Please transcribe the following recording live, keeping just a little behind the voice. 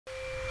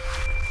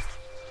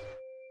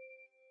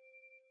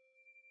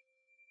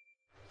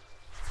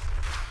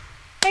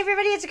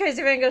everybody, it's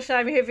Crazy English.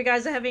 I hope you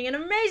guys are having an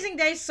amazing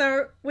day.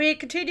 So we're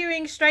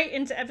continuing straight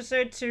into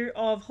episode 2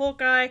 of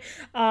Hawkeye,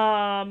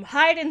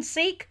 Hide and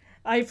Seek.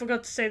 I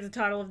forgot to say the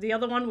title of the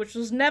other one, which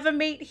was Never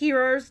Meet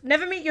Your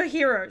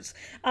Heroes.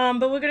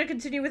 But we're going to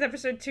continue with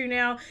episode 2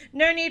 now.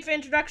 No need for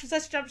introductions,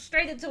 let's jump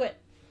straight into it.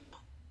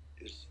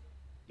 There's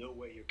no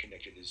way you're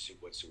connected to this suit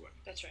whatsoever.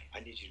 That's right. I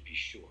need you to be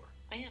sure.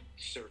 I am.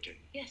 Certain.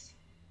 Yes.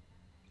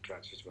 The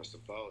transfers must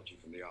have followed you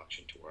from the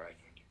auction to where I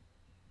found you.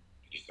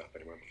 Did you stop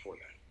anywhere before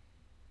that?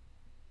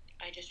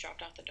 I just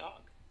dropped off the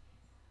dog.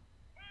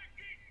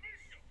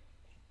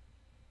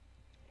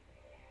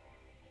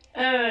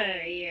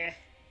 Yeah.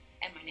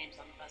 And my name's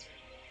on the buzzer.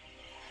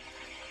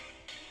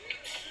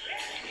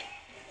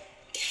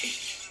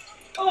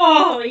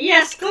 Oh,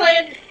 yes,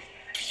 Clint!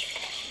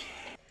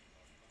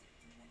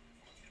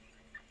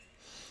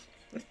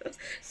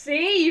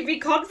 See, you be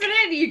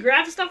confident, you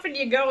grab stuff and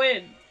you go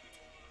in.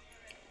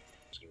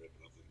 Just gonna rip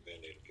it off with a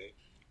band-aid, okay?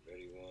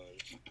 Ready, 1,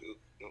 2,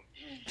 no.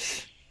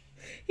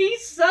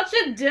 He's such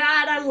a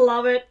dad, I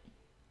love it.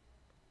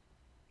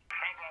 How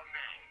about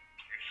now?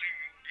 You see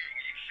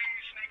me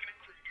sneaking and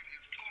creeping,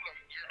 it's too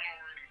late, you're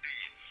already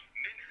dead.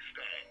 Ninja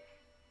style.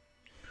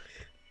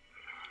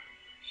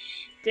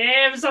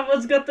 Damn,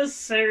 someone's got the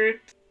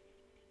suit.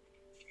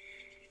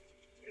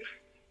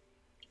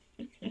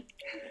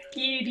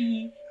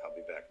 Kitty. I'll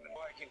be back now.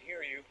 I can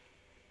hear you.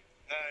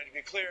 To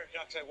be clear,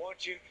 not 'cause I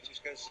want you,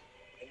 just 'cause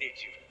I need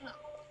you.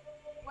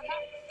 What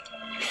happened?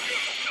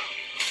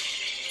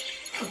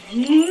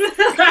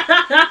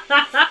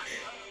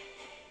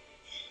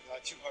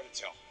 Too hard to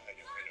tell. I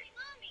know.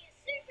 Mommy, a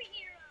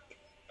superhero.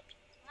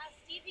 Wow,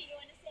 Stevie, you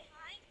want to say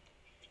hi?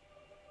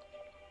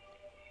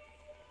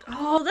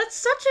 Oh, that's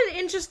such an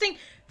interesting,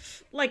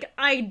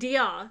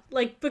 idea.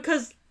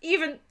 Because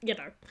even,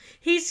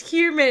 he's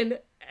human,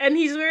 and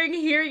he's wearing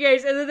hearing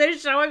aids, and then they're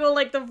showing all,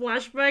 the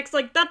flashbacks.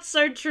 That's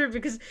so true,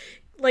 because,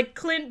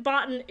 Clint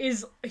Barton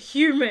is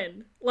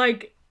human.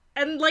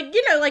 And, in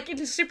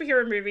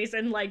superhero movies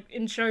and,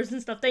 in shows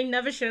and stuff, they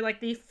never show,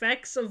 the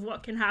effects of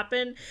what can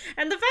happen.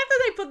 And the fact that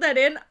they put that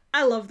in,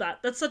 I love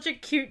that. That's such a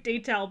cute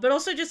detail. But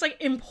also just,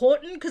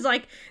 important, because,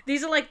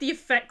 these are, the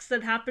effects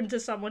that happen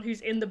to someone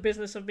who's in the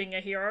business of being a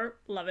hero.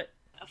 Love it.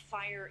 A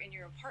fire in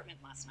your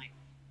apartment last night.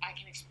 I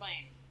can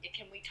explain.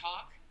 Can we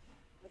talk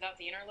without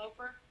the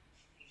interloper?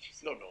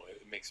 No,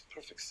 it makes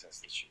perfect sense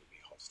that she would be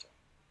hostile.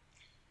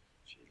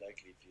 She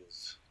likely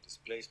feels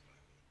displaced by me.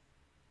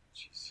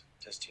 She's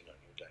testing our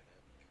new dynamic.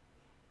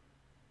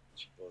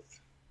 She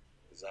both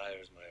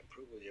desires my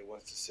approval, yet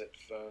wants to set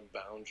firm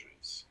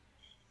boundaries.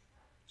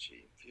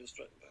 She feels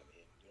threatened by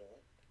me, and you know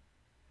what?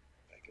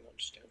 I can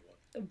understand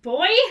why.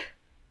 Boy?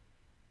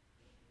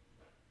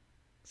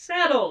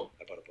 Settle.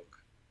 I bought a book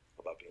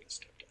about being a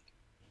stepdad.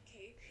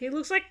 Okay. He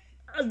looks like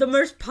the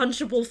most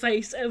punchable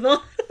face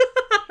ever.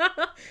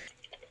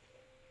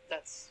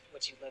 That's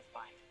what you live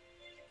by.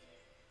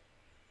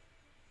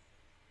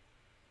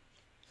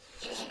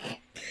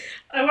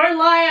 I won't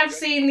lie, I've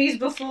seen these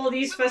before,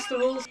 these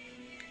festivals.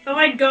 Oh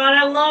my god,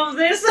 I love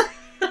this!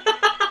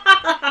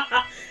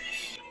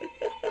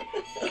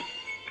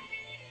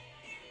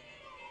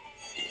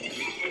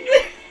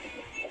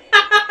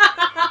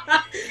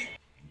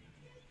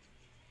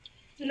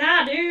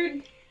 Nah,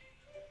 dude.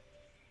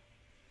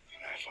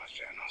 I fought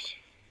Thanos.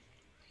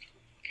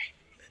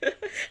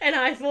 And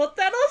I fought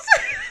Thanos.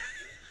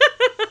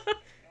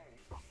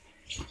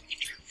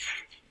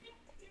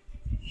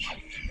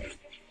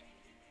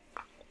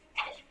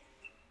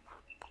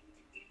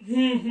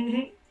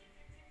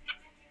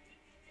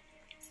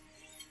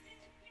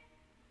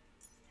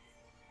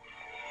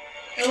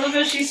 I love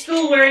how she's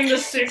still wearing the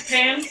suit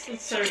pants.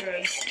 It's so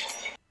good.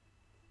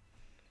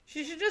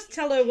 She should just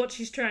tell her what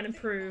she's trying to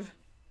prove.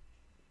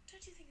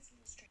 Don't you think it's a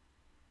little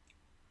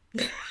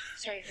strange?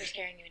 Sorry for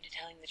scaring you into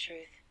telling the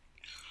truth.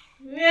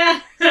 Yeah.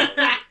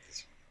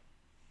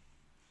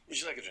 Would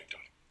you like a drink,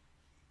 darling?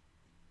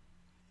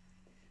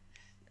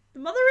 The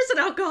mother is an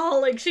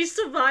alcoholic. She's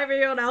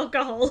surviving on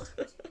alcohol.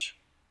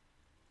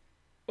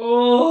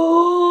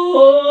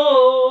 Oh.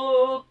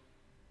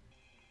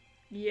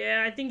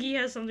 Yeah, I think he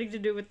has something to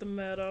do with the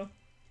murder.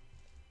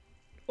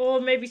 Or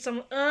maybe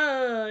some.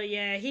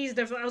 Yeah, he's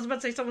definitely. I was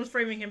about to say someone's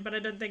framing him, but I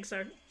don't think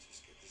so.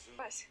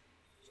 What?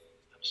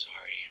 I'm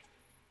sorry.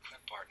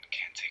 Clint Barton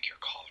can't take your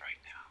call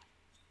right now.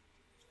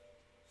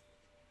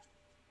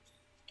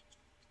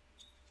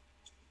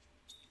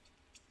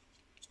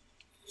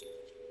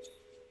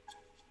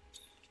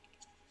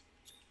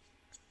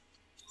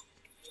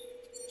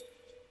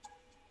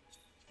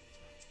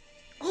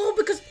 Oh,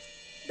 because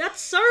that's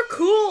so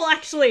cool,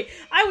 actually.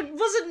 I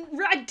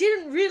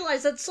didn't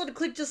realize that sort of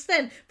clicked just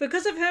then.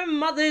 Because of her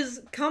mother's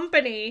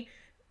company,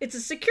 it's a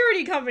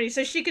security company,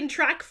 so she can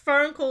track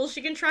phone calls,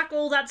 she can track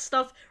all that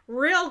stuff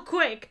real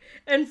quick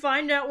and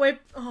find out where.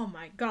 Oh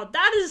my god,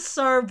 that is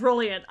so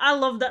brilliant. I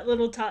love that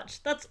little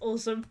touch. That's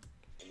awesome.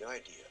 No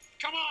idea.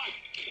 Come on!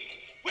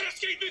 Let's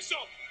get this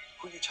up!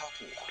 Who are you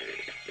talking about?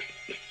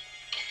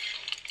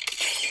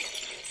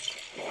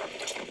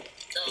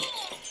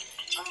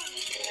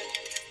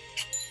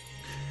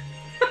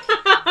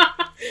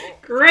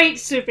 Great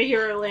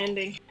superhero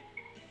landing.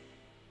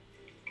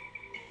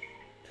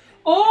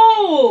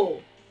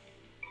 Oh!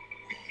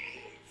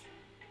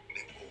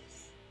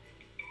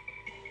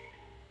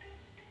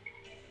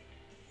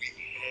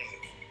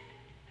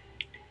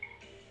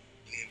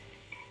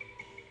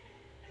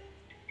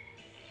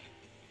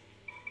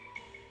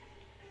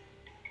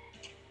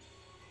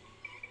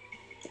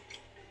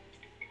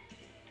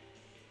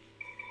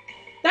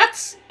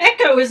 That's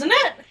Echo, isn't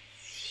it?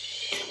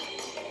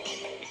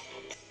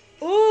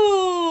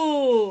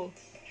 Ooh!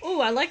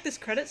 Ooh, I like this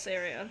credits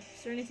area.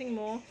 Is there anything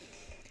more?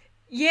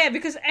 Yeah,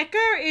 because Echo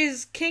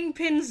is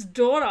Kingpin's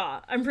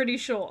daughter, I'm pretty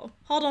sure.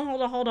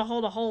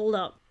 Hold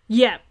up.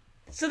 Yeah.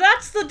 So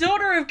that's the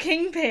daughter of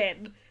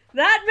Kingpin.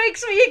 That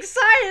makes me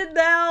excited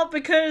now,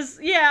 because,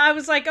 yeah, I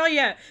was like, oh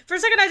yeah. For a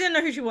second I didn't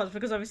know who she was,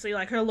 because obviously,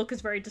 like, her look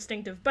is very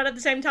distinctive. But at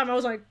the same time, I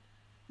was like,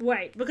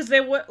 wait, because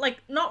there were,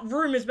 like, not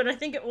rumors, but I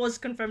think it was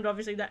confirmed,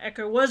 obviously, that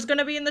Echo was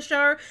gonna be in the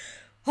show.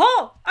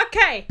 Oh,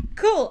 okay,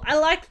 cool, I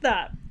liked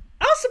that.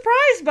 I was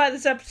surprised by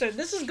this episode,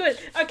 this is good.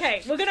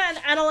 Okay, we're gonna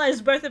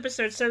analyze both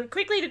episodes, so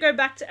quickly to go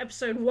back to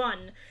episode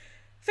 1.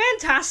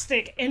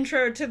 Fantastic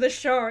intro to the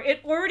show,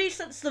 it already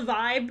sets the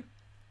vibe.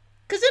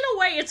 Because in a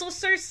way, it's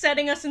also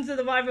setting us into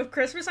the vibe of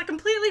Christmas. I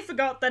completely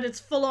forgot that it's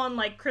full-on,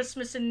 like,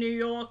 Christmas in New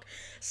York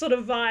sort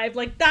of vibe.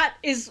 Like, that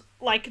is,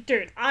 like,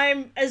 dude,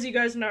 as you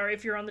guys know,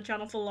 if you're on the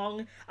channel for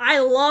long, I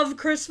love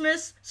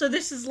Christmas. So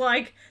this is,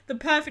 like, the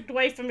perfect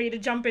way for me to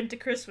jump into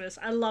Christmas.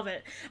 I love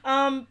it.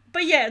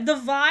 But yeah, the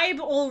vibe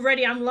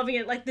already, I'm loving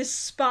it. Like, this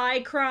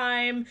spy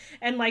crime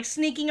and, like,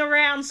 sneaking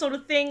around sort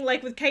of thing.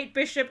 Like, with Kate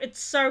Bishop, it's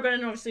so good.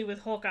 And obviously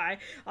with Hawkeye,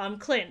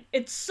 Clint.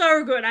 It's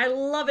so good. I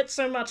love it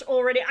so much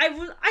already. I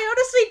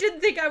honestly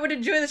didn't think I would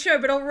enjoy the show,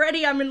 but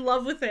already I'm in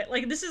love with it.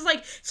 Like, this is,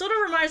 like, sort of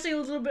reminds me a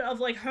little bit of,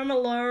 like, Home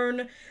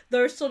Alone,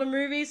 those sort of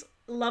movies.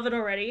 Love it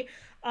already.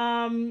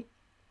 And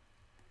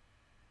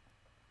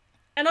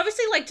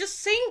obviously, like, just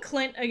seeing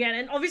Clint again,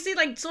 and obviously,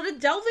 like, sort of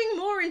delving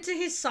more into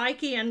his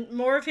psyche and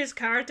more of his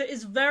character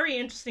is very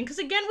interesting, because,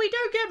 again, we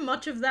don't get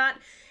much of that,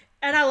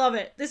 and I love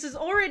it. This is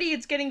already,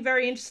 it's getting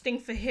very interesting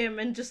for him,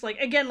 and just, like,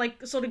 again,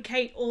 like, sort of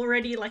Kate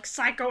already, like,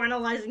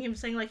 psychoanalyzing him,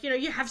 saying, like, you know,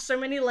 you have so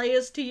many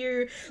layers to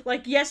you,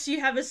 like, yes,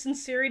 you have a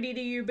sincerity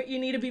to you, but you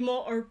need to be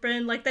more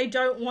open, like, they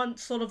don't want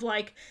sort of,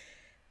 like,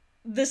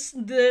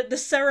 the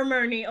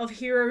ceremony of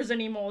heroes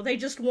anymore. They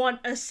just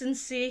want a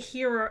sincere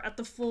hero at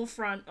the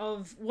forefront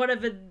of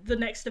whatever the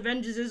next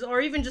Avengers is,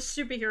 or even just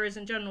superheroes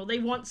in general. They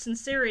want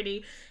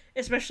sincerity,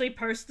 especially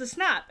post the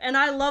snap, and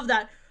I love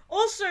that.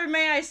 Also,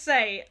 may I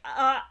say,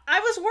 I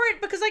was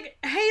worried because, like,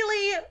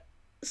 Haley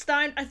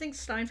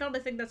Steinfeld, I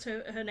think that's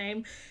her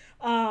name,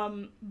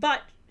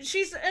 but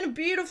she's a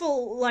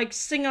beautiful, like,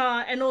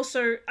 singer, and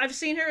also, I've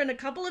seen her in a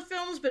couple of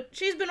films, but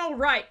she's been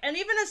alright, and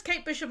even as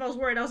Kate Bishop, I was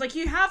worried. I was like,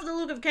 you have the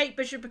look of Kate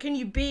Bishop, but can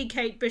you be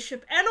Kate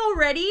Bishop? And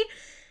already,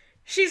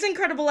 she's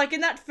incredible. Like,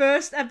 in that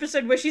first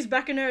episode where she's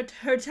back in her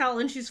hotel,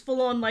 and she's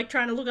full on, like,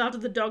 trying to look after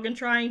the dog and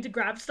trying to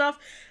grab stuff,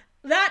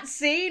 that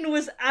scene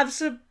was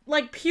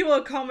like,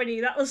 pure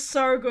comedy. That was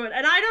so good.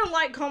 And I don't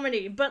like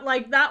comedy, but,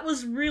 like, that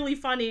was really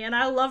funny, and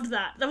I loved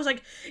that. That was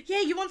like, yeah,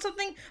 you want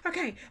something?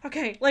 Okay.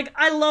 Like,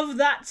 I love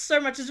that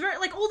so much. It's very,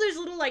 like, all those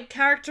little, like,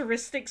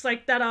 characteristics,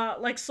 like, that are,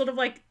 like, sort of,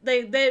 like,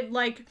 they're,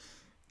 like,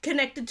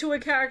 connected to a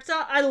character.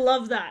 I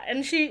love that.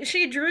 And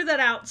she drew that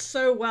out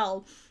so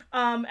well.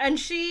 And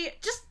she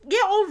just, yeah,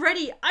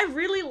 already, I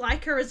really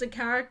like her as a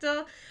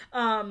character,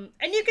 and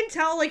you can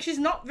tell, like, she's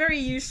not very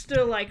used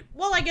to, like,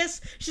 well, I guess,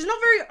 she's not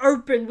very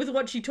open with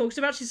what she talks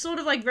about. She's sort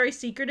of, like, very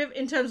secretive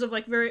in terms of,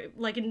 like, very,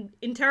 like,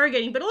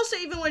 interrogating, but also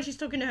even when she's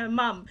talking to her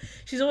mum,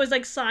 she's always,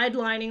 like,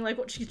 sidelining, like,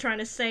 what she's trying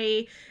to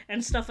say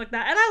and stuff like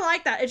that, and I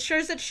like that. It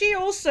shows that she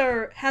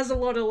also has a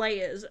lot of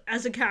layers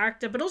as a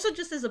character, but also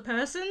just as a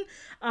person,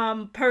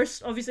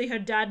 post, obviously, her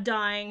dad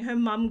dying, her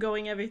mum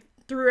going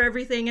through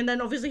everything, and then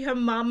obviously her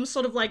mum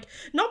sort of, like,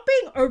 not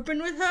being open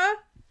with her,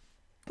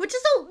 which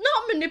is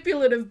not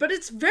manipulative, but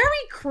it's very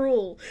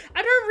cruel.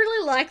 I don't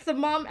really like the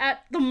mum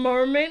at the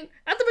moment.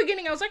 At the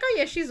beginning, I was like, oh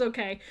yeah, she's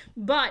okay,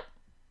 but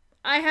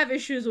I have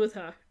issues with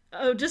her,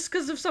 just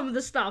because of some of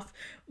the stuff.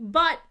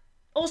 But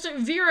also,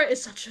 Vera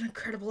is such an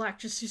incredible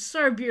actress. She's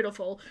so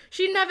beautiful.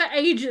 She never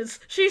ages.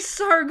 She's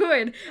so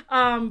good.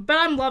 But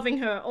I'm loving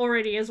her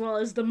already, as well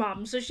as the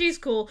mum. So she's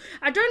cool.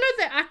 I don't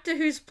know the actor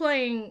who's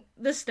playing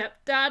the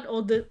stepdad,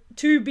 or the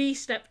to-be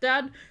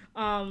stepdad.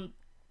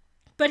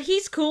 But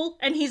he's cool,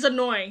 and he's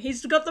annoying.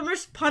 He's got the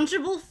most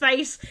punchable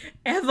face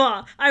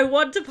ever. I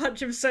want to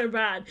punch him so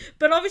bad.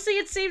 But obviously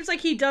it seems like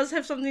he does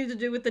have something to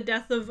do with the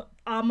death of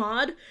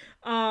Ahmad.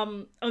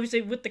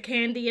 Obviously with the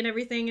candy and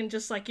everything, and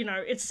just, like, you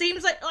know, it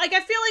seems like I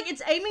feel like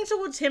it's aiming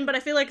towards him, but I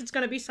feel like it's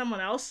gonna be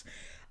someone else.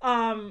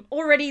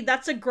 Already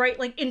that's a great,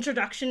 like,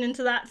 introduction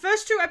into that.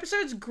 First 2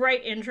 episodes,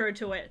 great intro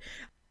to it.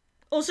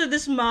 Also,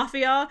 this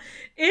mafia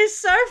is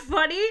so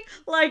funny.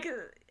 Like,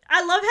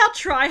 I love how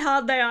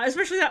try-hard they are,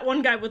 especially that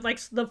one guy with, like,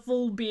 the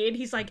full beard.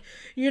 He's like,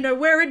 you know,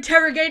 we're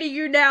interrogating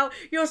you now.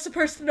 You're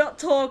supposed to not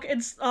talk.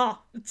 It's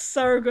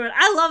so good.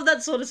 I love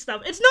that sort of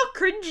stuff. It's not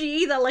cringy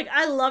either. Like,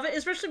 I love it,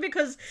 especially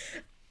because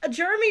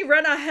Jeremy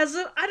Renner has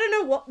I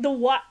don't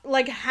know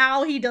like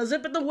how he does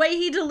it, but the way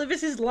he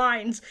delivers his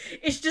lines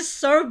is just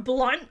so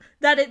blunt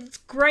that it's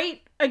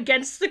great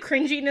against the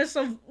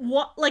cringiness of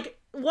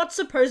what's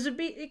supposed to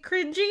be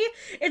cringy.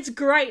 It's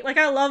great. Like,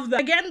 I love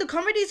that. Again, the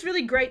comedy is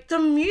really great. The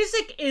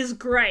music is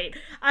great.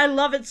 I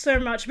love it so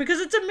much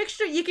because it's a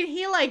mixture. You can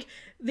hear like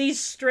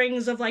these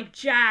strings of like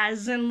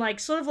jazz and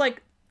like sort of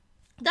like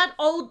that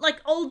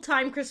old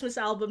time Christmas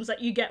albums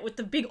that you get with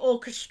the big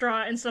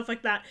orchestra and stuff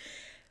like that.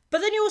 But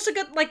then you also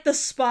get like the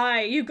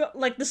spy. You got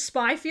like the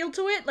spy feel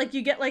to it. Like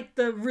you get like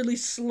the really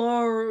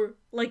slow,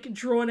 like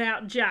drawn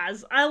out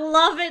jazz. I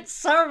love it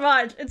so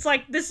much. It's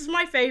like, this is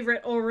my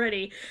favorite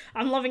already.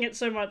 I'm loving it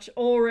so much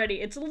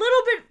already. It's a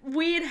little bit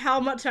weird how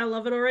much I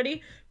love it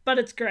already, but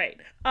it's great.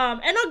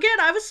 And again,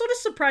 I was sort of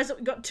surprised that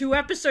we got 2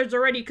 episodes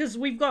already because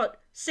we've got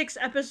 6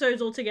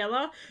 episodes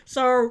altogether.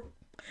 So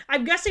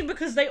I'm guessing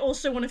because they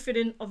also want to fit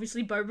in,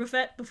 obviously, Boba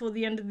Fett before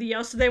the end of the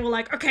year. So they were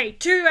like, okay,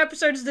 2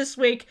 episodes this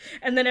week,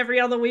 and then every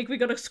other week we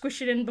got to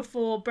squish it in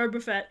before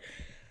Boba Fett.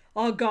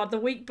 Oh god, the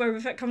week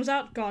Boba Fett comes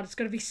out, god, it's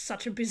going to be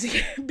such a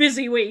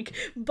busy week.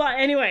 But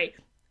anyway,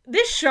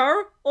 this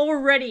show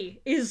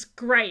already is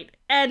great.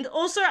 And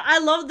also, I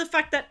love the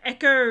fact that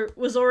Echo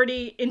was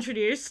already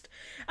introduced.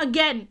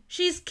 Again,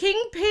 she's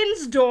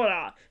Kingpin's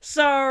daughter.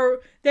 So,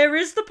 there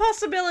is the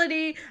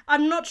possibility.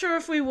 I'm not sure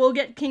if we will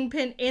get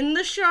Kingpin in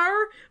the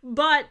show,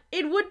 but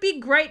it would be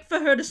great for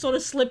her to sort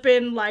of slip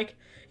in, like,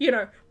 you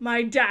know,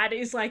 my dad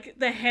is, like,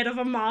 the head of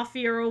a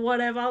mafia or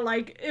whatever.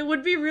 Like, it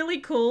would be really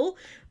cool.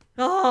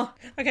 Oh,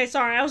 okay,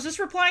 sorry, I was just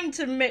replying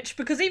to Mitch,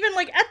 because even,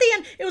 like, at the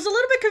end, it was a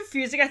little bit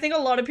confusing. I think a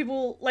lot of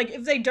people, like,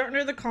 if they don't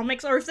know the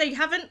comics, or if they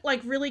haven't, like,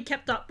 really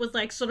kept up with,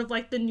 like, sort of,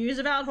 like, the news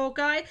about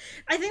Hawkeye,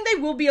 I think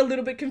they will be a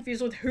little bit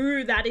confused with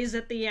who that is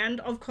at the end,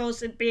 of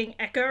course, it being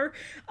Echo.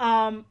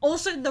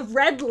 Also, the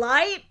red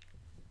light,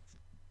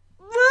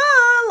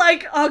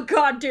 like, oh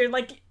god, dude,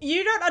 like,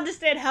 you don't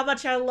understand how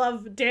much I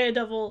love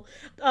Daredevil,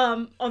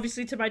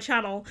 obviously to my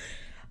channel.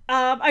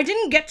 I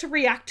didn't get to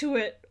react to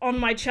it on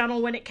my channel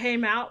when it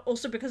came out,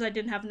 also because I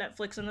didn't have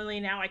Netflix, and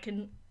only now I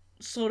can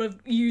sort of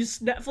use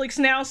Netflix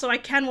now, so I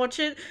can watch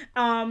it,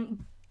 but,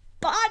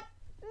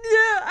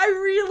 yeah, I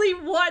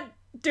really want,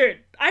 dude,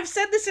 I've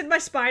said this in my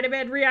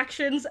Spider-Man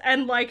reactions,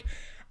 and, like,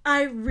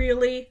 I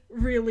really,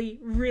 really,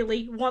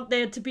 really want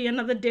there to be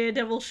another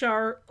Daredevil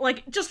show,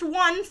 like, just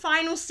one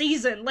final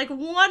season, like,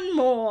 one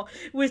more,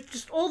 with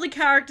just all the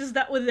characters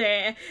that were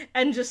there,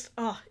 and just,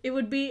 oh, it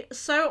would be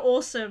so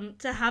awesome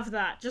to have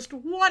that, just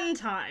one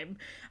time,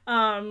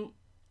 and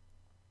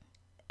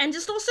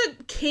just also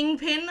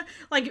Kingpin,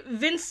 like,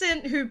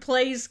 Vincent, who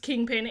plays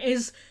Kingpin,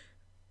 is,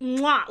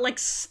 mwah, like,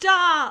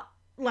 star,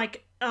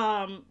 like,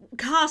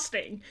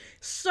 casting,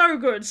 so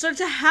good, so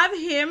to have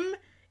him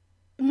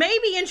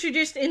maybe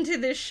introduced into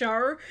this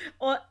show,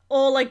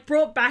 or like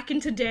brought back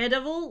into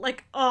Daredevil,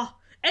 like, oh,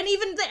 and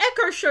even the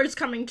Echo show's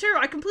coming too,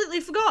 I completely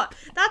forgot,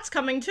 that's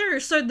coming too,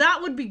 so that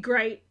would be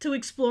great to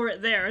explore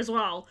it there as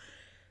well.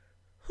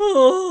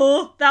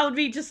 Oh, that would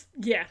be just,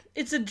 yeah,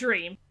 it's a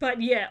dream.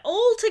 But yeah,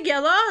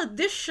 altogether,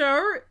 this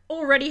show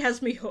already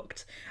has me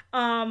hooked.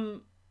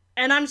 And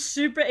I'm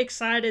super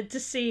excited to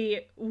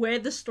see where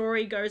the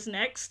story goes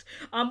next.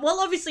 Well,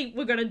 obviously,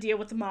 we're gonna deal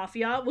with the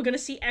Mafia, we're gonna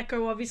see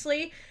Echo,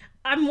 obviously.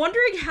 I'm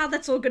wondering how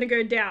that's all gonna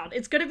go down.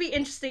 It's gonna be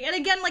interesting. And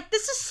again, like,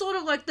 this is sort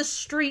of like the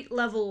street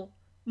level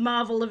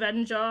Marvel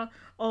Avenger,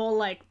 or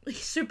like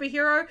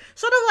superhero.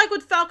 Sort of like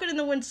with Falcon and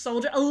the Winter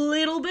Soldier, a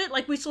little bit.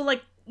 Like, we saw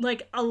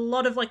like a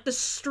lot of like the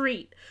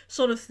street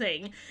sort of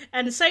thing,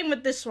 and same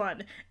with this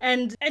one,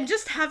 and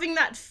just having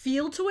that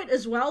feel to it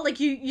as well. Like,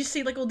 you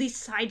see like all these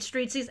side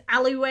streets, these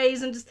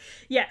alleyways, and just,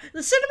 yeah,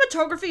 the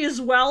cinematography as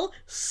well,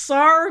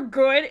 so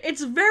good.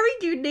 It's very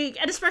unique,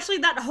 and especially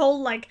that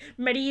whole like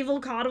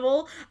medieval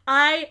carnival,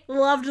 I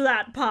loved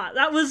that part.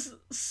 That was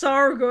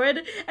so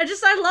good. And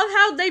just, I love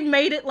how they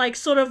made it like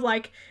sort of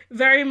like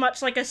very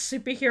much like a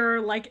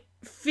superhero like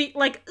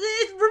like,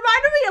 it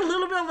reminded me a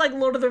little bit of like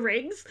Lord of the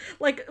Rings,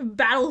 like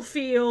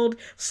battlefield,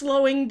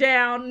 slowing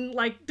down,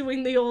 like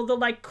doing all the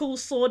like cool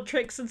sword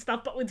tricks and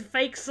stuff, but with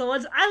fake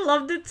swords. I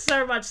loved it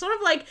so much. Sort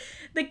of like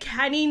the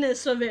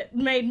canniness of it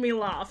made me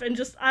laugh, and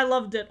just, I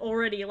loved it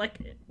already. Like,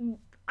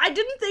 I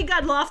didn't think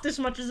I'd laugh this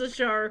much as a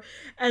show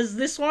as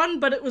this one,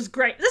 but it was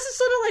great. This is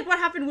sort of like what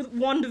happened with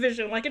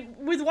WandaVision. Like,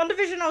 with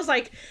WandaVision, I was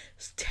like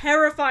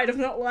terrified of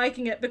not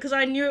liking it because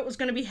I knew it was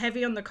going to be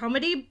heavy on the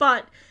comedy,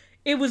 but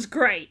it was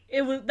great.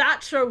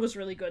 That show was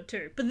really good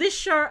too. But this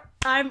show,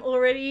 I'm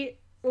already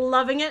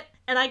loving it,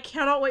 and I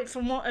cannot wait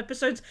for more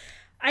episodes.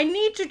 I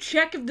need to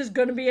check if there's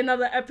going to be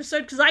another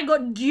episode, because I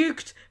got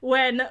duked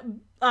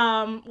when,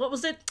 what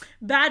was it?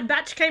 Bad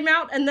Batch came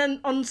out, and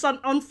then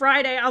on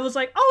Friday, I was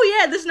like, oh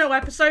yeah, there's no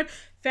episode.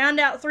 Found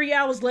out 3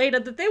 hours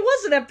later that there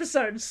was an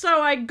episode, so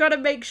I gotta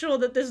make sure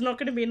that there's not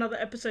going to be another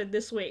episode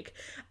this week.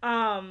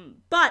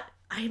 But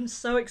I am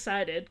so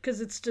excited,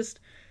 because it's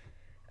just,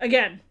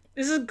 again,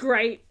 this is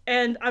great,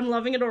 and I'm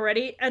loving it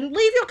already. And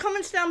leave your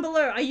comments down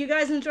below. Are you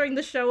guys enjoying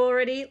the show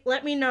already?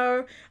 Let me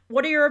know.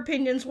 What are your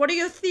opinions? What are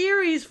your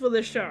theories for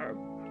the show?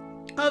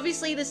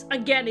 Obviously, this,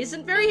 again,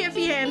 isn't very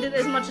heavy-handed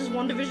as much as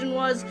WandaVision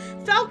was.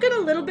 Falcon a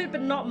little bit,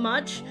 but not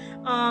much.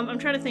 I'm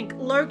trying to think.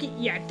 Loki,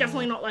 yeah,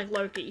 definitely not like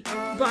Loki.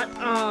 But,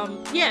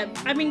 yeah,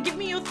 I mean, give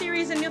me your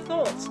theories and your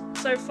thoughts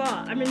so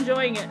far. I'm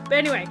enjoying it. But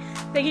anyway,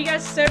 thank you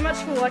guys so much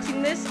for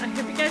watching this. I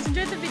hope you guys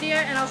enjoyed the video,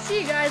 and I'll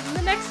see you guys in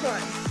the next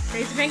one.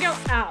 Crazy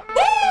Fangirl out.